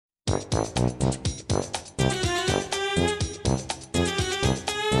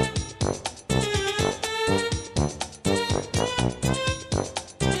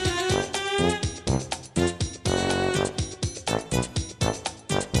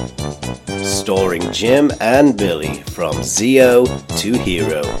Starring Jim and Billy from Zero to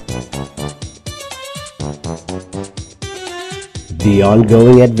Hero. The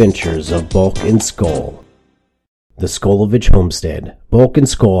ongoing adventures of Bulk and Skull. The Skolovich homestead. Bulk and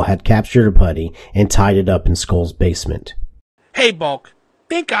Skull had captured a putty and tied it up in Skull's basement. Hey, Bulk.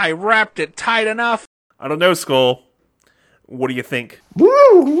 Think I wrapped it tight enough? I don't know, Skull. What do you think?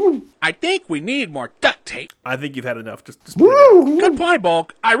 I think we need more duct tape. I think you've had enough. Just put it in. Good point,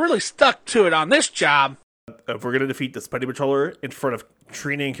 Bulk. I really stuck to it on this job. If we're going to defeat the Spidey Patroller in front of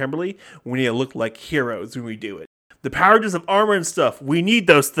Trina and Kimberly, we need to look like heroes when we do it. The powers of armor and stuff, we need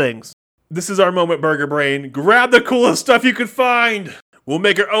those things. This is our moment, Burger Brain. Grab the coolest stuff you can find. We'll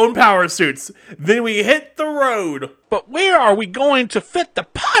make our own power suits. Then we hit the road. But where are we going to fit the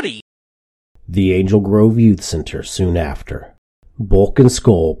putty? The Angel Grove Youth Center soon after. Bulk and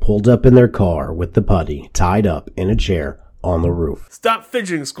Skull pulled up in their car with the putty tied up in a chair on the roof. Stop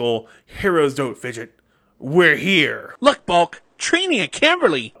fidgeting, Skull. Heroes don't fidget. We're here. Look, Bulk. Trini and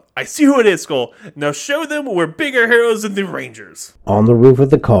Kimberly. I see who it is, Skull. Now show them we're bigger heroes than the Rangers. On the roof of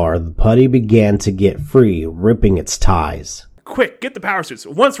the car, the putty began to get free, ripping its ties. Quick, get the power suits.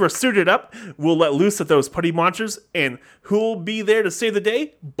 Once we're suited up, we'll let loose at those putty monsters, and who'll be there to save the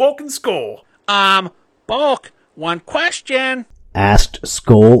day? Bulk and Skull. Bulk, one question. Asked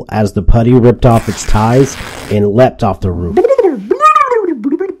Skull as the putty ripped off its ties and leapt off the roof.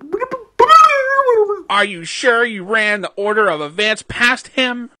 Are you sure you ran the order of events past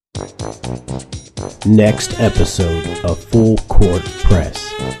him? Next episode of Full Court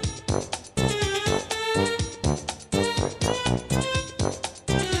Press.